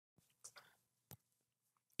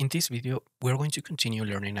In this video, we're going to continue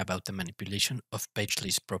learning about the manipulation of page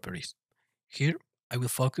list properties. Here, I will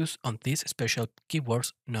focus on these special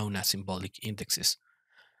keywords known as symbolic indexes.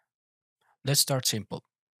 Let's start simple.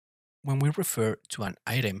 When we refer to an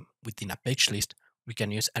item within a page list, we can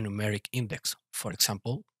use a numeric index, for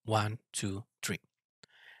example, 1, 2, 3.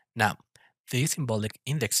 Now, these symbolic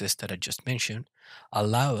indexes that I just mentioned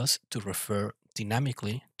allow us to refer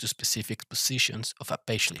dynamically to specific positions of a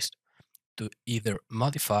page list to either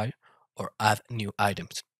modify or add new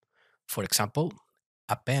items. For example,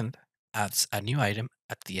 APPEND adds a new item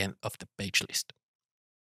at the end of the page list.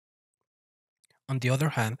 On the other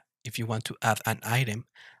hand, if you want to add an item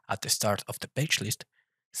at the start of the page list,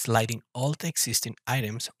 sliding all the existing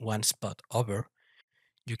items one spot over,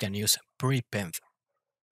 you can use PREPEND.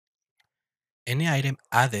 Any item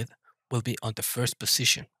added will be on the first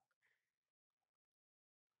position.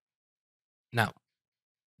 Now,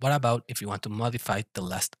 what about if you want to modify the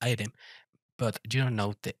last item, but you don't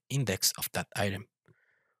know the index of that item?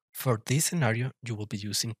 For this scenario, you will be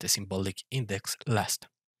using the symbolic index last.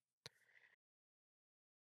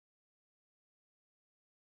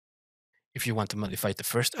 If you want to modify the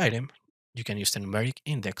first item, you can use the numeric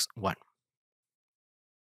index 1.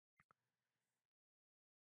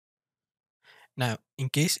 Now, in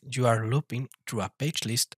case you are looping through a page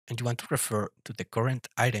list and you want to refer to the current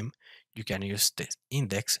item, you can use the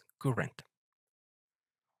index current.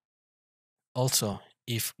 Also,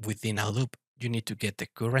 if within a loop you need to get the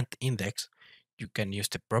current index, you can use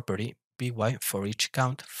the property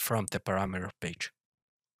pyForEachCount from the parameter page.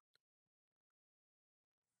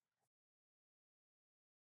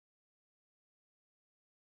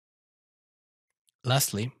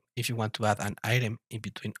 Lastly, if you want to add an item in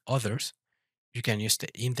between others, you can use the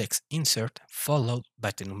index insert followed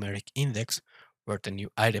by the numeric index where the new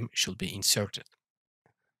item should be inserted.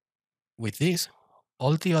 With this,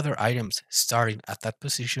 all the other items starting at that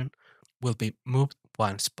position will be moved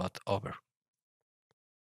one spot over.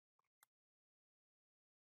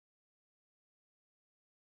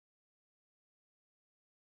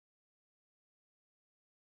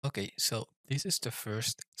 Okay, so this is the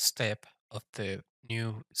first step of the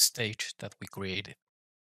new stage that we created.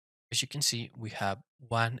 As you can see, we have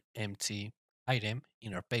one empty item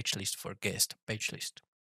in our page list for guest page list.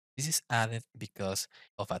 This is added because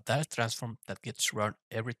of a data transform that gets run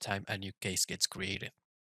every time a new case gets created.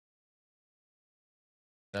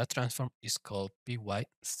 That transform is called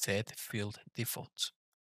py_set_field_defaults.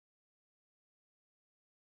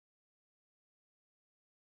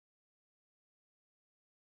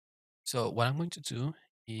 So what I'm going to do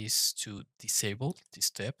is to disable this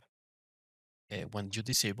step. When you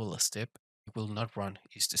disable a step, it will not run.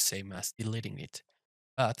 It's the same as deleting it.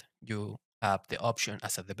 But you have the option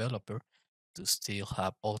as a developer to still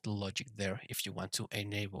have all the logic there if you want to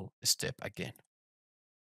enable the step again.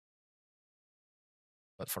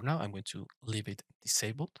 But for now, I'm going to leave it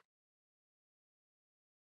disabled.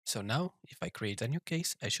 So now, if I create a new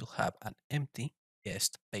case, I should have an empty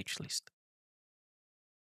guest page list.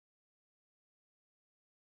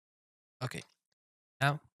 Okay,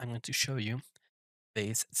 now I'm going to show you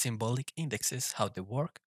these symbolic indexes, how they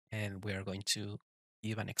work, and we are going to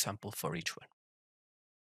give an example for each one.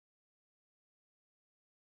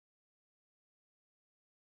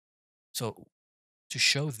 So to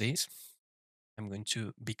show this, I'm going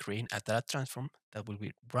to be creating a data transform that will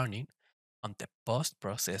be running on the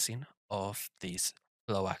post-processing of this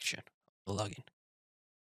flow action, login.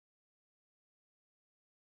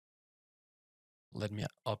 Let me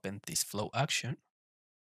open this flow action.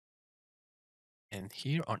 And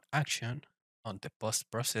here on action, on the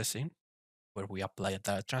post-processing, where we apply a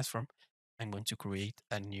data transform, I'm going to create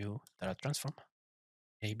a new data transform,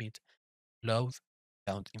 name it load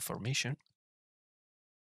count information.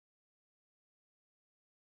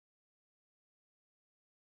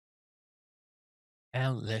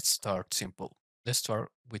 And let's start simple. Let's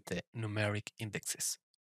start with the numeric indexes.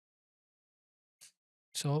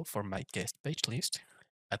 So for my guest page list,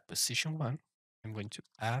 at position 1, I'm going to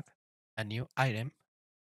add a new item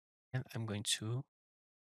and I'm going to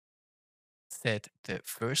set the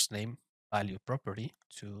first name value property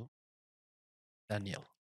to Daniel.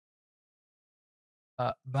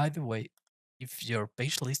 By the way, if your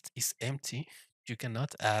page list is empty, you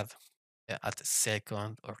cannot add at the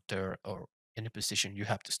second or third or any position. You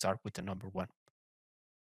have to start with the number 1.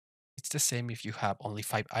 It's the same if you have only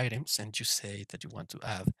 5 items and you say that you want to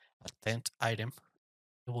add a 10th item,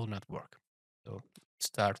 it will not work. So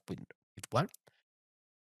start with 1,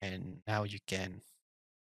 and now you can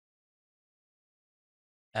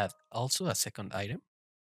add also a second item.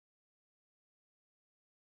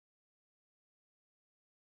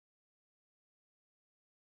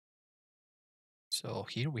 So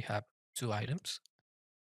here we have two items.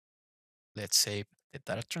 Let's save the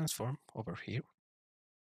data transform over here.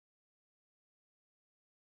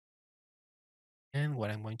 And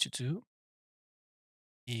what I'm going to do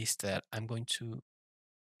is that I'm going to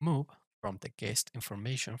move from the guest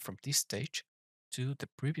information from this stage to the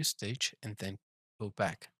previous stage and then go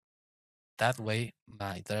back. That way,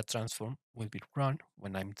 my data transform will be run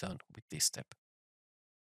when I'm done with this step.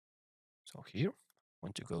 So here, I'm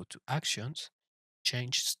going to go to Actions,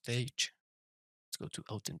 Change Stage. Let's go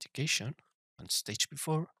to Authentication. One stage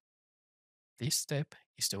before, this step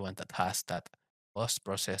is the one that has that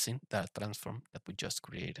post-processing data transform that we just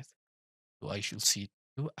created. So I should see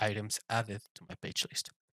two items added to my page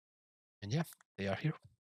list. And yeah, they are here.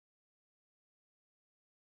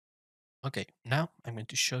 Okay, now I'm going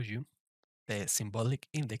to show you the symbolic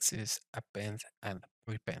indexes append and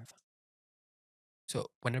prepend.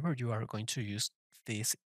 So whenever you are going to use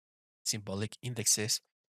these symbolic indexes,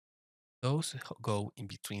 those go in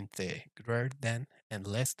between the greater than and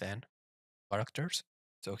less than characters.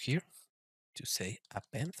 So here to say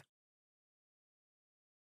append,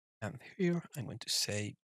 and here I'm going to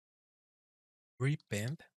say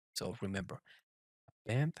prepend. So remember,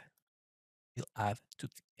 append will add to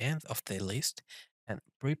the end of the list and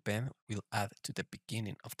prepend will add to the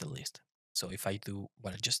beginning of the list. So if I do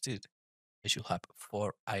what I just did, I should have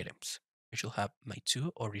 4 items. I should have my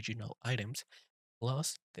 2 original items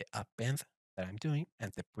plus the append that I'm doing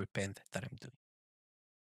and the prepend that I'm doing.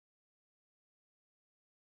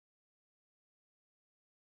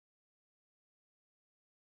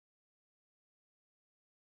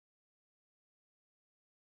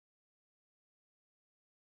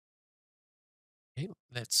 Okay,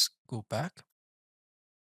 let's go back.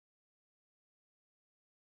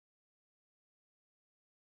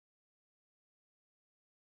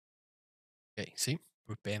 Okay, see,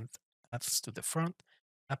 prepend adds to the front,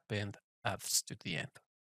 append adds to the end.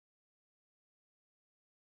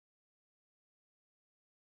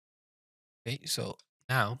 Okay, so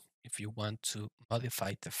now if you want to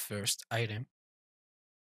modify the first item,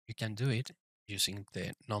 you can do it using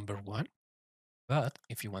the number 1. But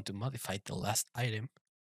if you want to modify the last item,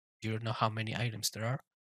 you don't know how many items there are,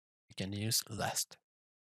 you can use last.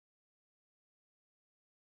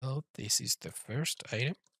 So this is the first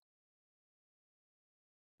item,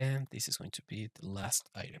 and this is going to be the last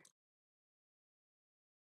item.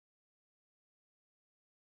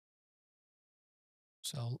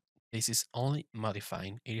 So this is only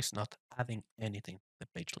modifying, it is not adding anything to the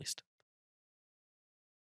page list.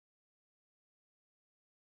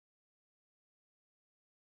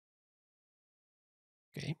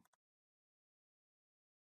 Okay.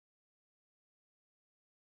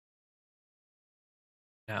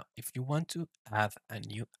 Now, if you want to add a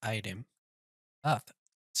new item at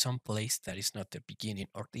some place that is not the beginning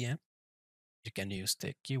or the end, you can use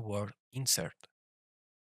the keyword insert.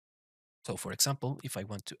 So for example, if I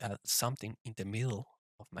want to add something in the middle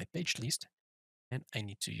of my page list, then I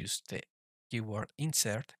need to use the keyword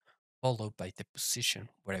insert followed by the position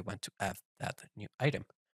where I want to add that new item.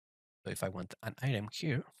 So if I want an item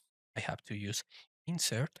here, I have to use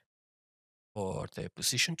insert for the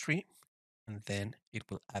position tree, and then it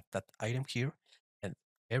will add that item here, and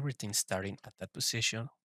everything starting at that position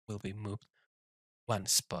will be moved one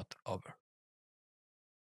spot over.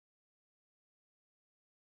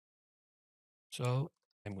 So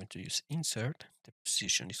I'm going to use insert, the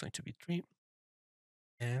position is going to be 3,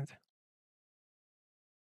 and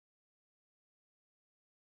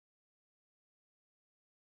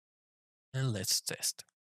let's test.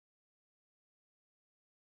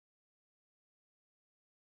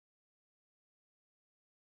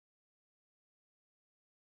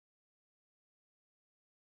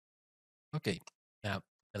 Okay, now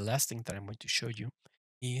the last thing that I'm going to show you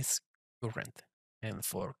is current. And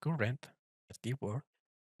for current, the keyword,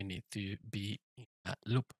 we need to be in a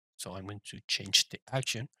loop. So I'm going to change the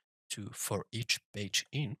action to for each page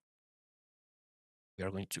in. We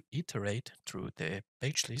are going to iterate through the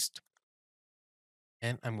page list,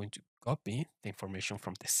 and I'm going to copy the information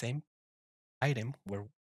from the same item where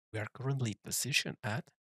we are currently positioned at,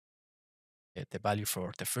 the value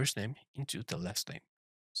for the first name into the last name.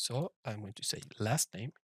 So I'm going to say last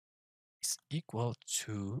name is equal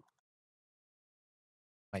to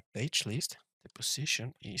my page list, the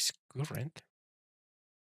position is current,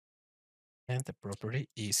 and the property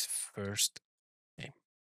is first name.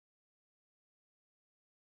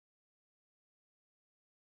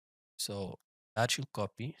 So that should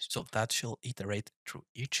copy, so that should iterate through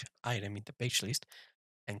each item in the page list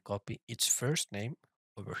and copy its first name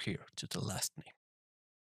over here to the last name.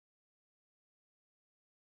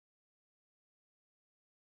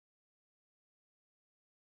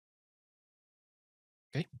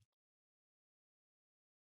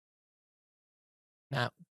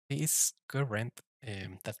 This current,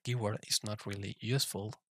 that keyword is not really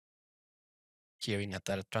useful here in a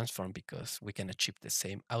data transform because we can achieve the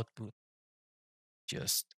same output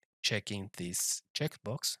just checking this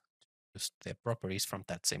checkbox, just the properties from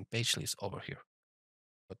that same page list over here.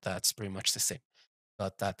 But that's pretty much the same.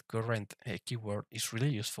 But that current keyword is really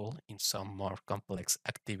useful in some more complex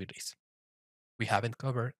activities. We haven't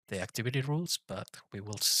covered the activity rules, but we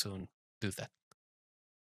will soon do that.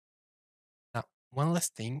 Now, one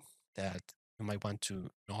last thing that you might want to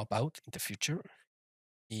know about in the future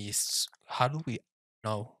is how do we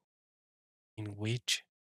know in which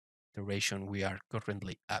duration we are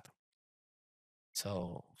currently at?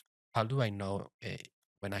 So how do I know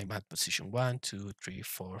when I'm at position 1, 2, 3,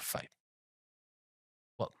 4, 5?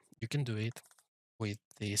 Well, you can do it with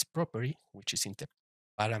this property, which is in the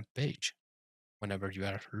param page whenever you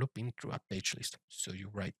are looping through a page list. So you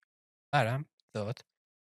write param dot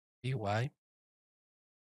py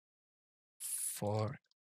for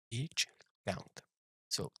each count.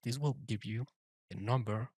 So this will give you a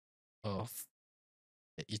number of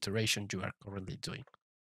the iteration you are currently doing.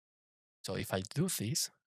 So if I do this,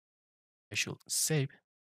 I should save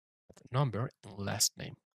the number and last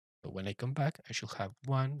name. So when I come back, I should have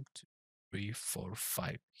 1, 2, 3, 4,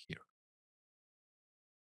 5 here.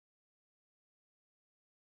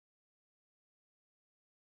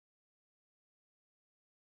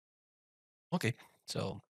 Okay,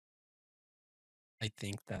 so I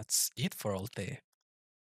think that's it for all the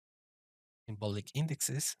symbolic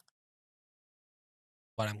indexes.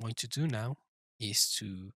 What I'm going to do now is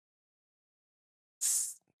to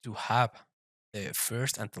have the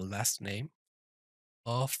first and the last name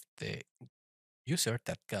of the user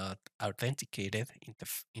that got authenticated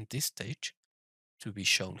in this stage to be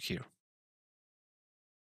shown here.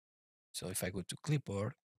 So if I go to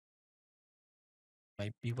clipboard,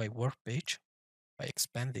 my PY work page, if I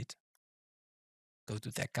expand it, go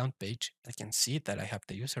to the account page, I can see that I have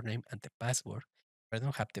the username and the password, but I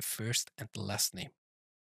don't have the first and the last name.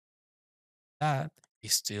 That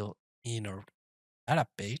is still in our data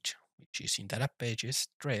page, which is in data pages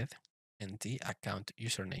thread and the account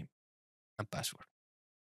username and password.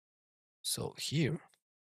 So here,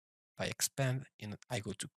 if I expand and I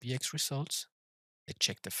go to PX results, I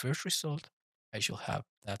check the first result, I should have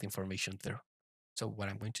that information there. So what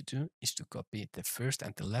I'm going to do is to copy the first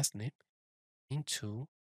and the last name into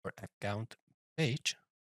our account page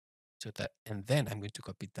so that, and then I'm going to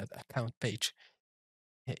copy that account page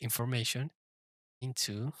information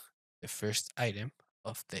into the first item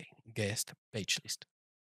of the guest page list.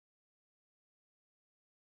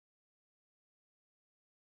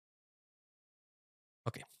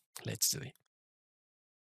 Okay, let's do it.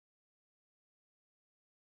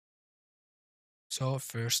 So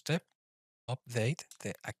first step, update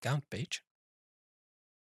the account page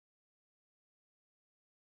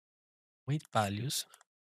with values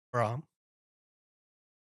from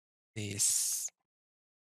this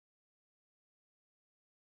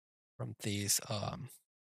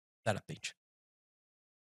data page.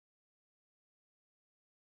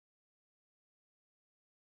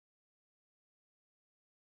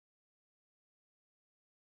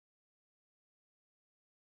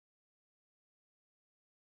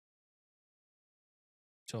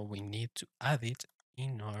 So we need to add it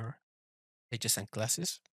in our pages and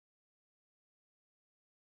classes.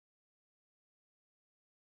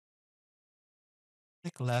 The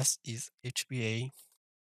class is HBA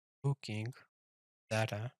booking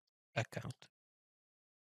data account.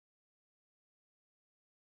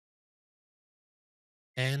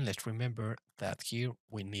 And let's remember that here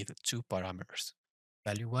we need two parameters,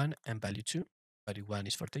 value 1 and value 2. Value 1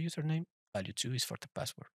 is for the username, value 2 is for the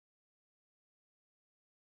password.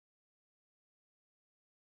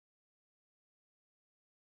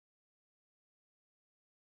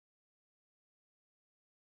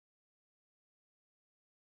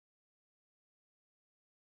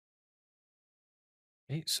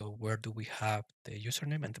 Okay, so where do we have the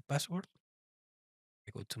username and the password?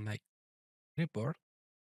 I go to my clipboard,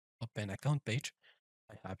 open account page,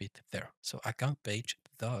 I have it there. So account page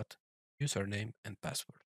dot username and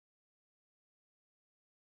password.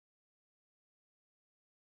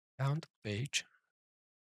 Account page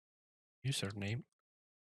username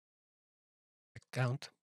account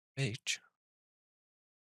page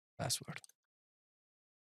password.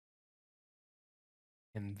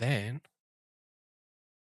 And then,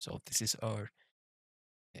 so this is our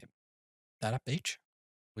uh, data page.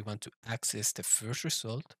 We want to access the first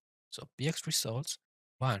result. So px results,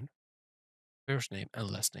 one, first name and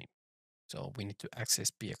last name. So we need to access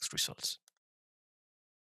px results.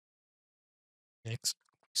 Px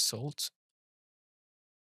results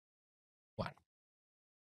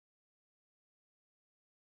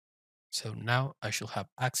So now I should have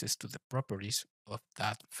access to the properties of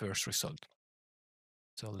that first result.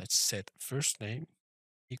 So let's set first name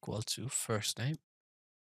equal to first name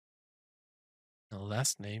and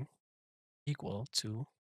last name equal to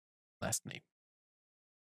last name.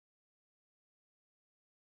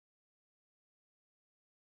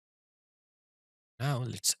 Now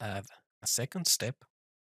let's add a second step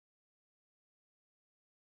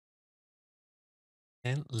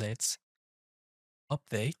and let's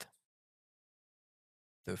update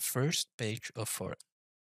the first page of our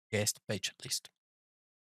guest page list.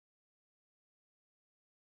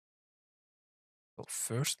 So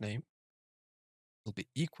first name will be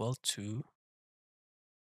equal to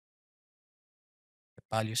the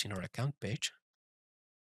values in our account page,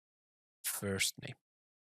 first name,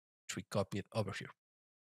 which we copied over here.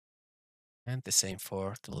 And the same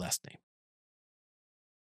for the last name.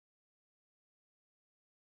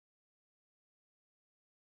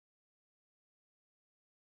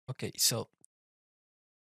 Okay, so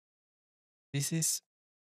this is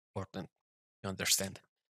important to understand.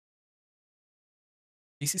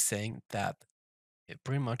 This is saying that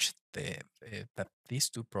pretty much that these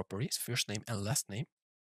two properties, first name and last name,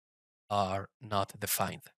 are not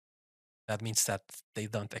defined. That means that they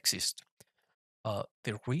don't exist.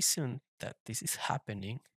 The reason that this is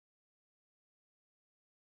happening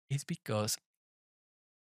is because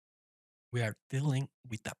we are dealing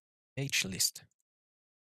with a page list.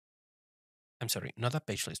 I'm sorry, not a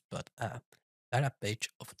page list, but a data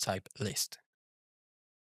page of type list.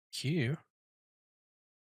 Here,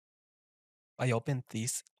 I open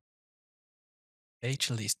this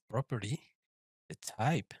page list property. The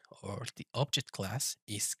type or the object class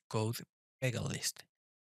is code Pega list.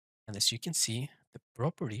 And as you can see, the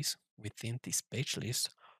properties within this page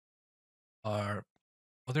list are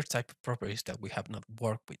other type of properties that we have not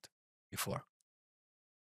worked with before.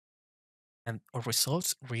 And our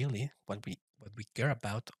results really, what we care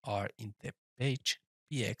about are in the page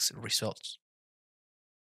px results.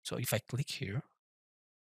 So if I click here,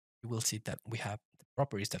 you will see that we have the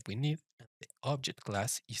properties that we need, and the object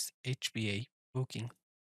class is HBA booking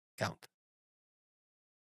count.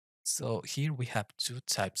 So here we have two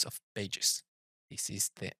types of pages. This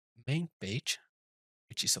is the main page,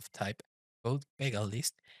 which is of type code Pega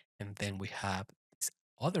list, and then we have this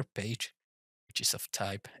other page, which is of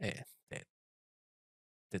type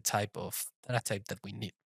the type of data type that we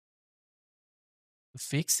need. To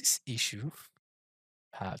fix this issue,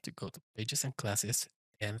 you have to go to pages and classes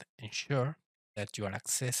and ensure that you are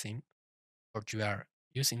accessing or you are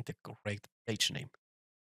using the correct page name.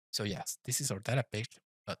 So yes, this is our data page,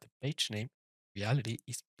 but the page name reality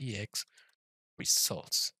is px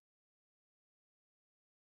results.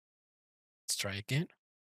 Let's try again,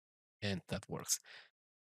 and that works.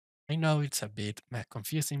 I know it's a bit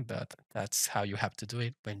confusing, but that's how you have to do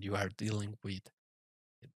it when you are dealing with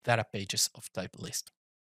data pages of type list.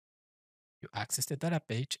 You access the data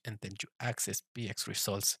page and then you access px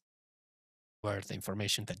results where the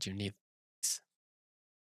information that you need is.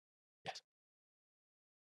 Yes.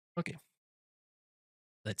 Okay.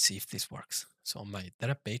 Let's see if this works. So my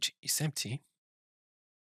data page is empty.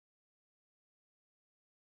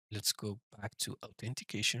 Let's go back to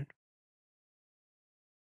authentication,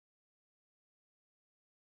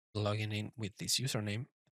 logging in with this username,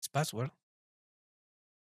 this password,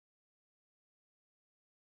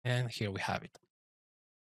 and here we have it.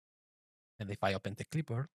 And if I open the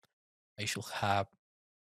clipboard, I should have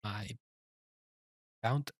my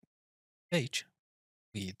count page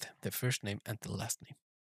with the first name and the last name.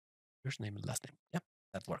 First name and last name. Yeah,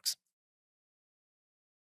 that works.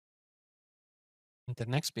 In the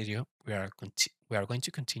next video, we are going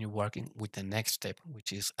to continue working with the next step,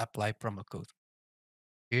 which is apply promo code.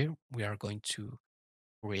 Here, we are going to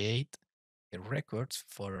create the records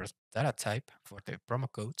for data type for the promo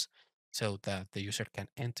codes so that the user can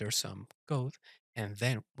enter some code and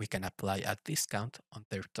then we can apply a discount on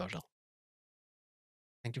their total.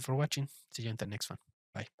 Thank you for watching. See you in the next one.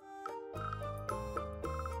 Bye.